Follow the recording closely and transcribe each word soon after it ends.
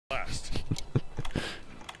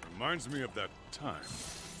Reminds me of that time.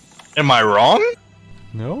 Am I wrong?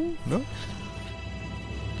 No, no.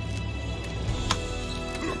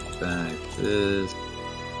 Back this.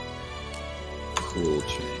 Cool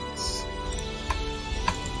chains.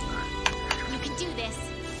 You can do this.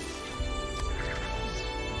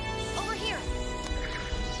 Over here.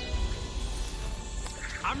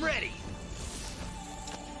 I'm ready.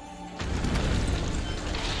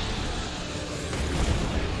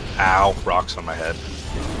 Ow, rocks on my head.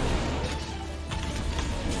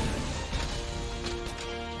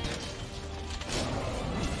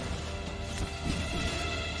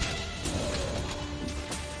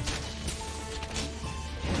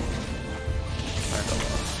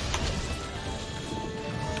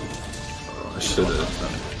 Oh, I should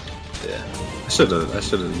have. Yeah. I should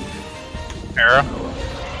have. Era? Oh, well.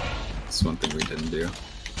 That's one thing we didn't do.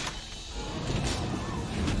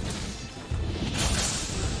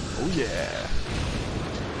 Oh yeah.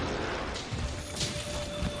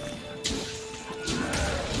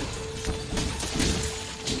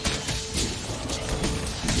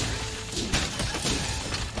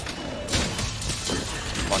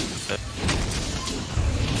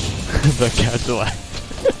 The Cadillac.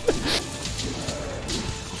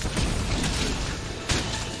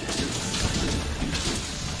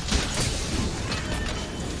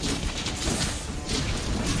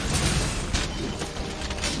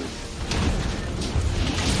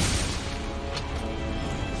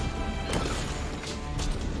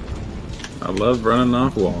 I love running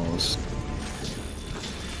off walls.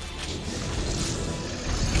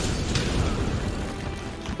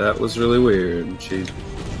 That was really weird. She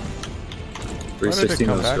 316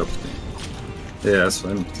 come was back? up. Yeah, that's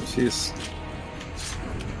fine. Jeez.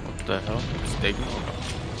 What the hell? Staking?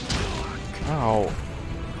 Ow.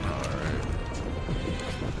 Alright.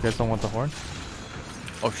 You guys don't want the horn?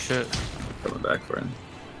 Oh shit. Coming back for him.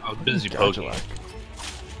 I was busy poking. Cadillac.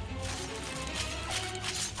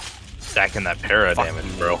 Stacking that para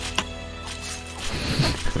damage, bro.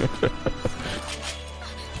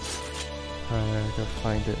 I gotta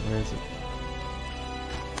find it. Where is it?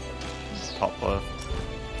 Top left.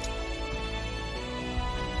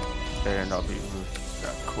 Better not be moved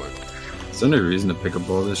that quick. Is there any reason to pick up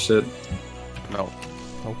all this shit? No.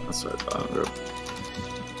 That's what I thought, bro.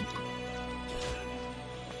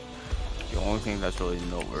 The only thing that's really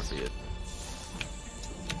noteworthy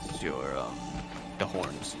is your the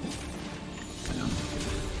horns. Yeah.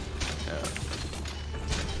 Yeah.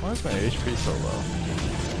 Why is my HP so low?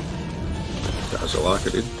 Gajalaka,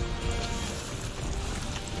 dude.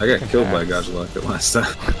 I got killed by Gajalaka last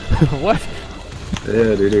time. What?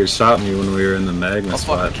 Yeah, dude, he shot me when we were in the magma Oh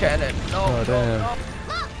spot. fucking cannon! No, Oh, no, damn. no!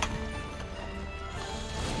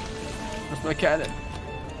 Where's my cannon?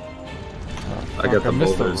 I got the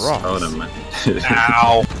missed the boulders rocks. out of my.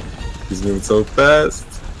 Ow! He's moving so fast.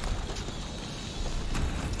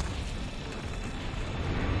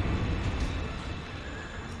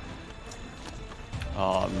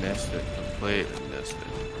 Oh, I missed it. Completely missed it.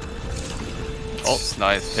 Oh,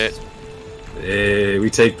 nice hit. Hey, we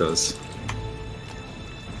take those.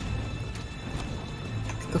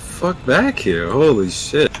 Get the fuck back here! Holy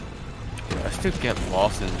shit! I still get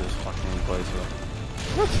lost in this fucking place.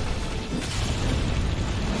 What?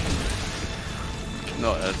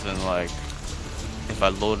 No, as in like, if I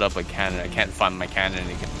load up a cannon, I can't find my cannon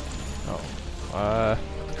again. Oh.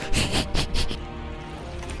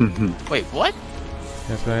 Wait, what?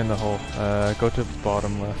 It's going in the hole. Go to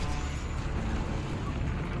bottom left.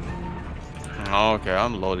 Oh, okay,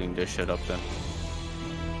 I'm loading this shit up then.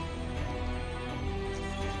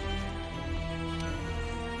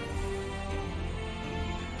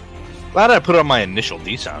 Glad I put on my initial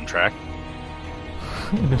D soundtrack.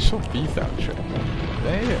 Initial B soundtrack.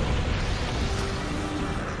 Damn.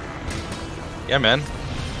 Yeah, man.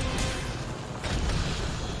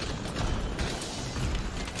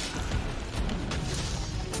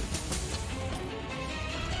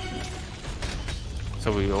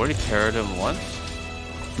 So we already carried him once?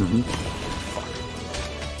 Mm-hmm.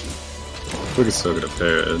 We can still get a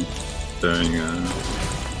parrot during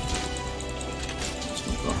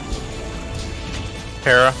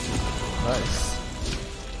Para. Nice.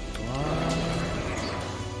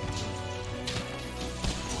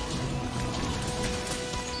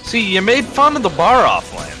 See, you made fun of the bar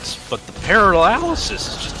off lands, but the paralysis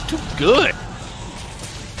is just too good.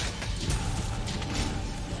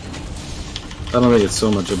 I don't think it's so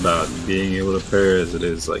much about being able to pair as it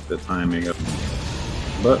is like the timing of.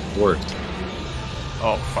 But worked.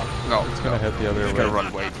 Oh fuck, no. It's gonna head the other It's way. gonna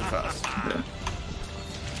run way too fast. Yeah.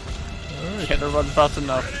 Alright. Can't run fast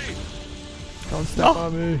enough. Don't step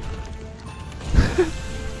on me.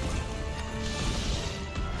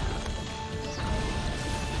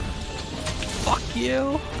 Fuck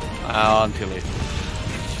you. Oh, I'm too late.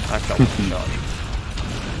 I got one shot.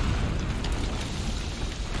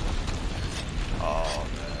 Oh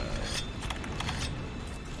man.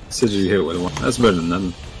 Said you hit with one. That's better than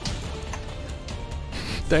nothing.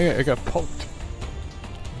 Dang it, I got poked.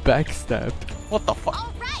 Backstabbed. What the fuck?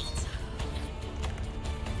 All right.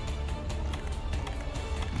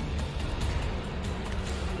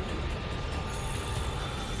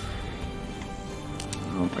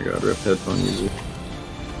 Oh my god, rip headphone user.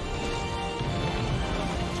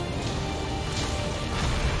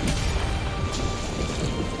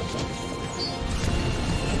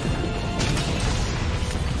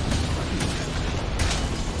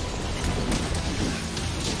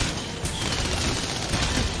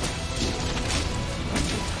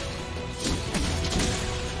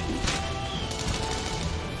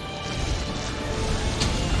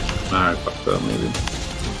 Alright, fucked up maybe.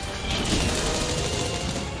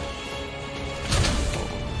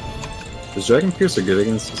 Is Dragon Piercer good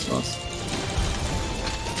against this boss?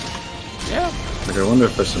 Yeah. Like, I wonder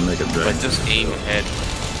if I should make a dragon. But just aim ahead.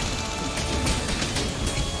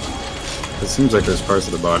 It seems like there's parts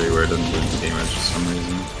of the body where it doesn't do any damage for some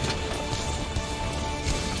reason.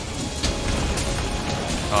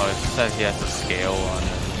 Oh, it says he has a scale on it,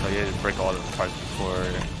 so you have to break all the parts before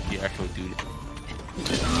you actually do it.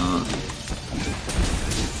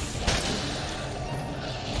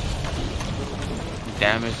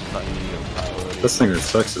 Damage is not really your priority. This thing that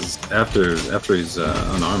sucks is after he's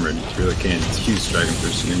unarmored, you really can't use Dragon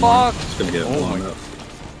Piercer anymore. Fuck! It's gonna get blown up.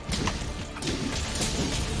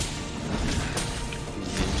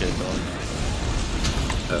 Ninja dog.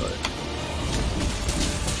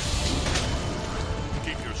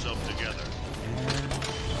 Keep yourself together.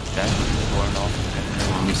 Damage is worn off.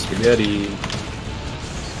 Spaghetti.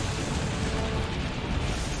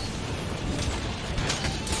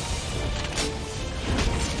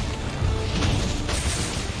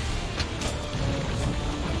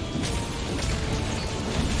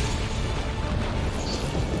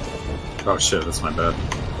 Oh shit, that's my bad.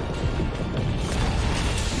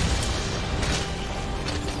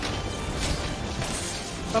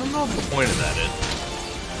 I don't know what the point of that is.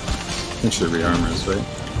 It should rearmor us, right?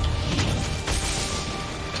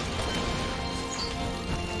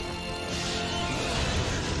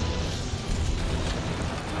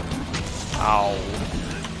 Ow.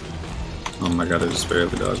 Oh my god, I just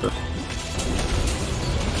barely dodged it.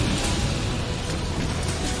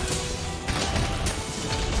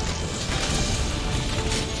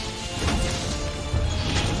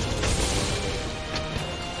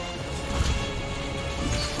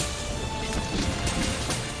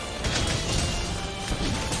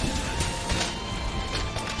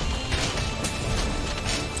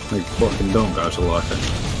 Like, fucking don't dodge a lot.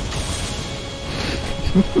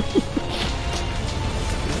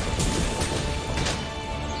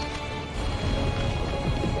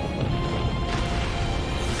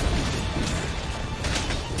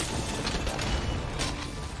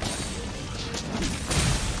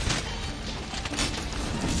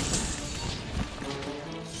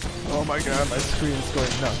 Oh my god, my screen is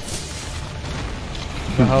going nuts.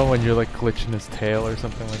 You know how when you're like glitching his tail or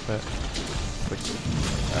something like that? Like,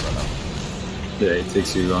 I don't know. Yeah, it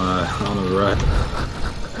takes you on a ride.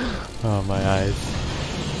 Oh, my eyes.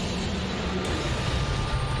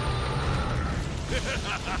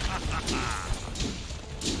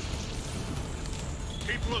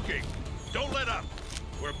 Keep looking. Don't let up.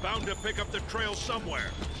 We're bound to pick up the trail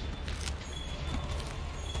somewhere.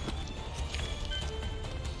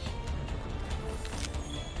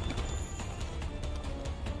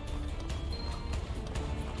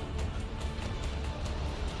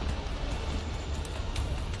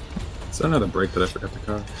 Is that another break that I forgot to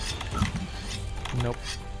carve? Nope.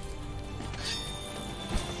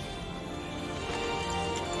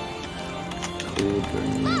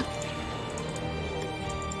 Kulve.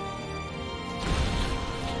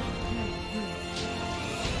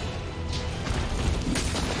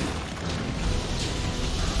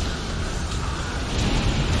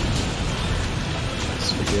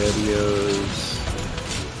 Spaghettios.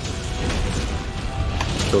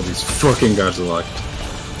 Kill these fucking guys a lot.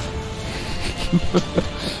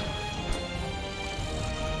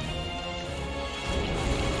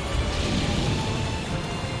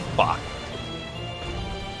 Fuck.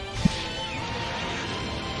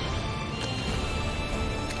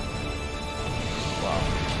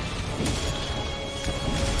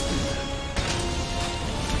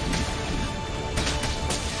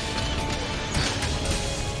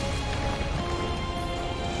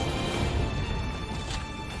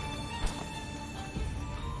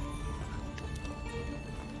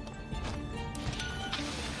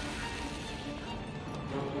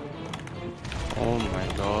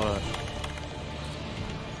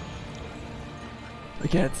 I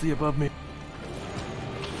can't see above me.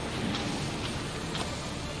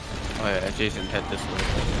 Oh yeah, Jason, head this way.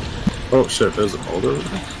 Oh shit, there's a boulder over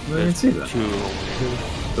there? I didn't see that. Two.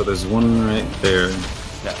 So there's one right there.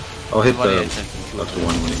 Yeah. I'll hit One the entrance and two up to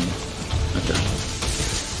one when he... Okay.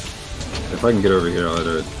 If I can get over here, I'll hit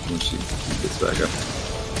her when she gets back up.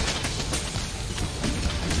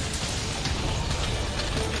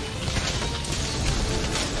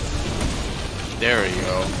 There you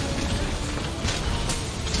go.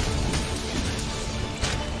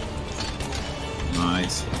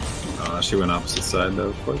 Nice. She went opposite side though,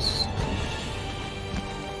 of course.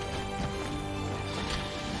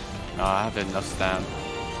 No, I have enough stamina.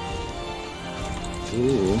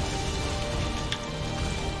 Ooh.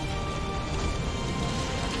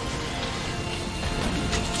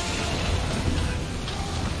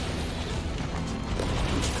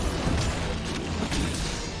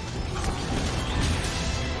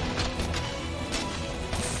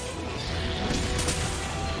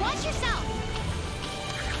 Watch yourself.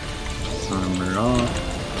 Timer off.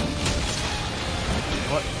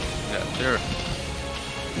 What? Yeah, there.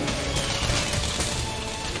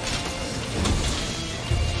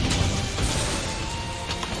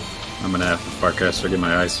 I'm gonna have to Farcaster get my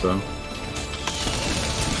ISO.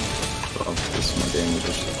 Well, this is my damage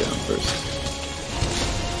will shut down first.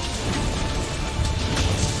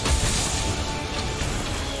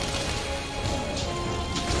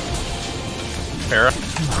 Para?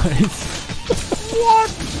 Nice.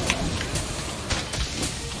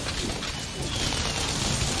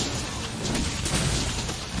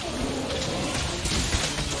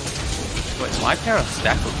 Wait, my para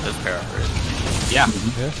stacked with this para, right? Yeah.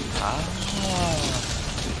 Yeah. Ah.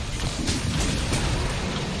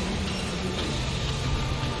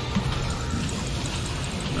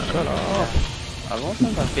 Shut up. I don't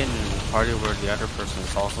think I've been in a party where the other person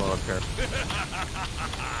is also a para.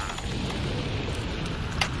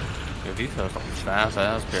 Yeah, these are some fast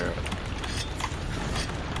ass para.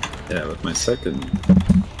 Yeah, with my second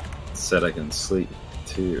set I can sleep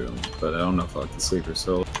too, but I don't know if I'll have to sleep or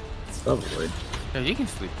so. Probably. Yeah, you can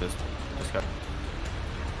sleep this guy.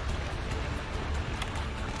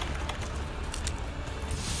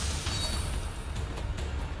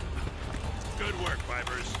 Good work,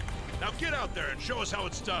 Vipers. Now get out there and show us how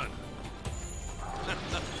it's done.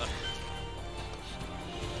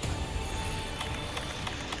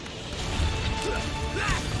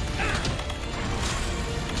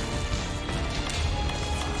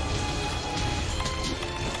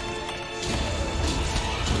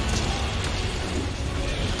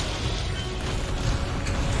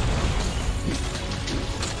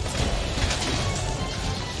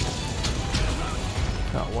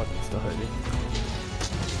 Oh, what? It's still hurting.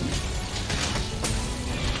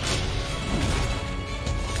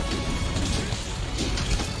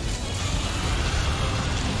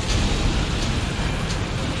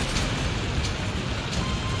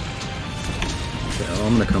 Okay, well,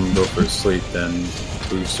 I'm gonna come go for a sleep then.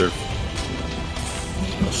 Booster.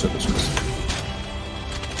 Oh shit, this was.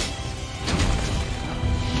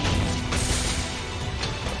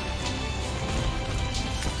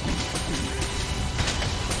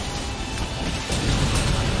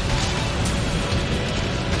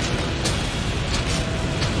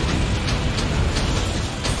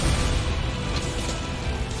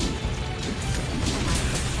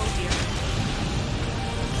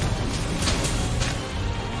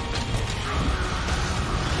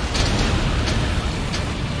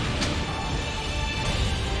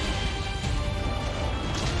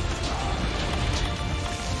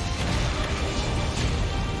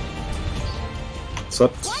 What's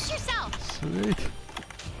up? Watch yourself. Sweet.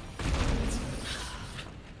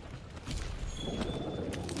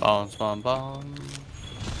 Bounce, bomb, bomb.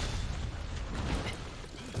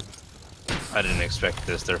 I didn't expect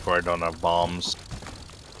this, therefore I don't have bombs.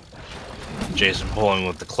 Jason pulling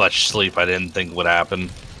with the clutch sleep I didn't think would happen.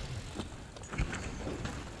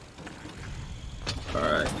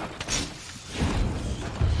 Alright.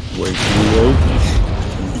 Wake you up.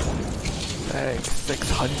 Thanks.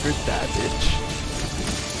 600 damage.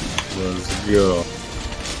 Let's go.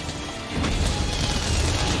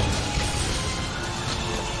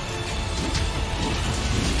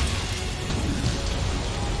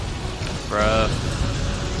 Bruh.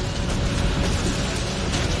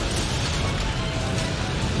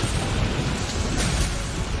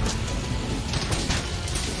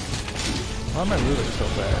 Why am I moving so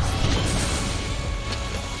fast?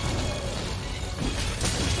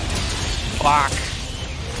 Fuck.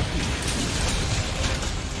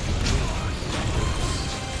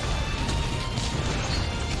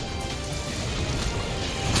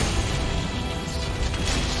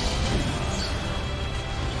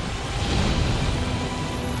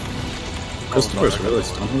 Crystal Burst really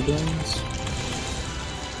stun her guns?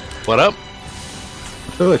 What up? I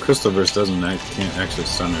feel like Crystal Burst can't actually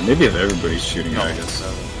stun her. Maybe if everybody's shooting her, I guess.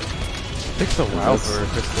 It takes a while for a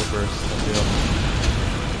Crystal Burst to feel.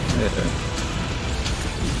 Yeah.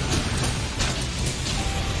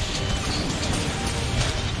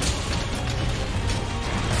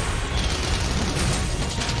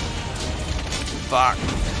 Fuck.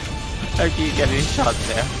 I keep getting shot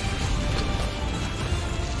there.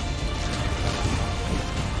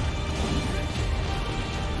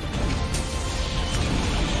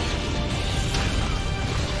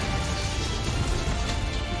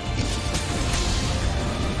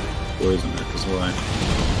 Poison her, cause why?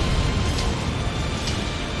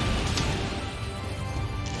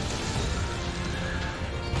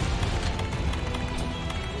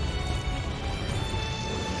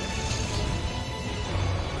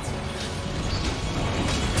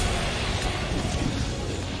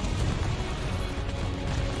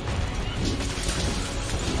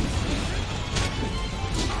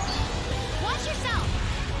 Watch yourself.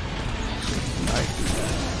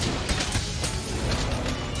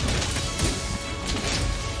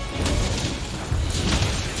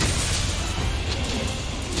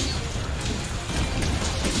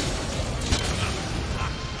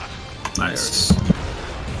 Nice.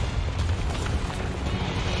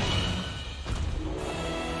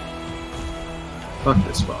 Fuck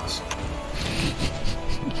this boss.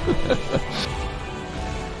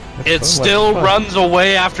 It still runs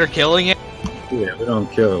away after killing it. Yeah, we don't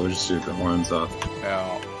kill it, we just shoot the horns off.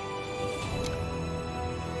 Yeah.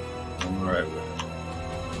 I'm alright with it.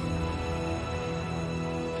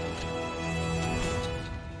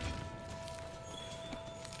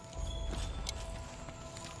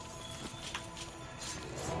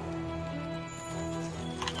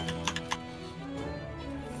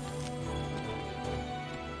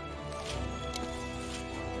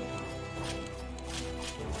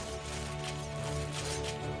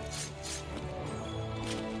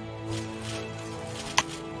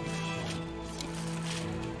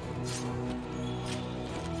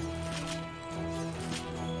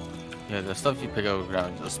 Yeah, the stuff you pick up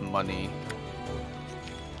around is just money.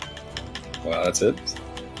 Wow, that's it?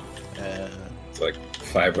 It's like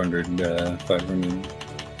 500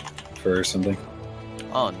 for something.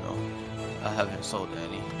 Oh no, I haven't sold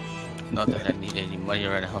any. Not that I need any money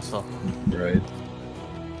right now, so. Right.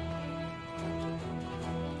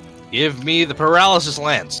 Give me the paralysis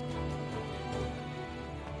lance.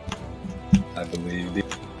 I believe the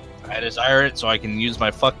I desire it so I can use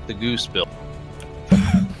my fuck the goose build.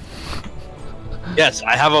 Yes,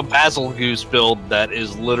 I have a Basil Goose build that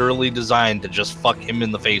is literally designed to just fuck him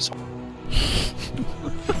in the face.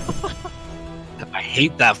 I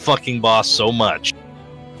hate that fucking boss so much.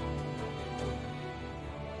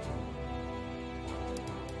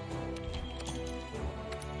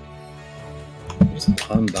 What's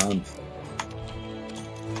Pandan for?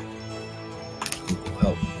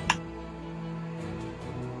 Help.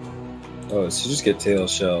 Oh, so you just get tail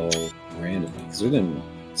shell randomly, because we didn't.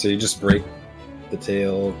 So you just break the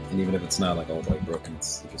tail, and even if it's not like all like broken,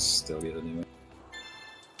 you can still get it anyway.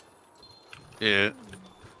 Yeah.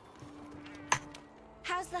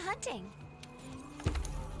 How's the hunting?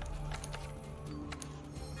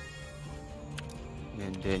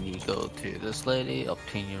 And then you go to this lady,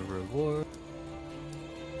 obtain your reward.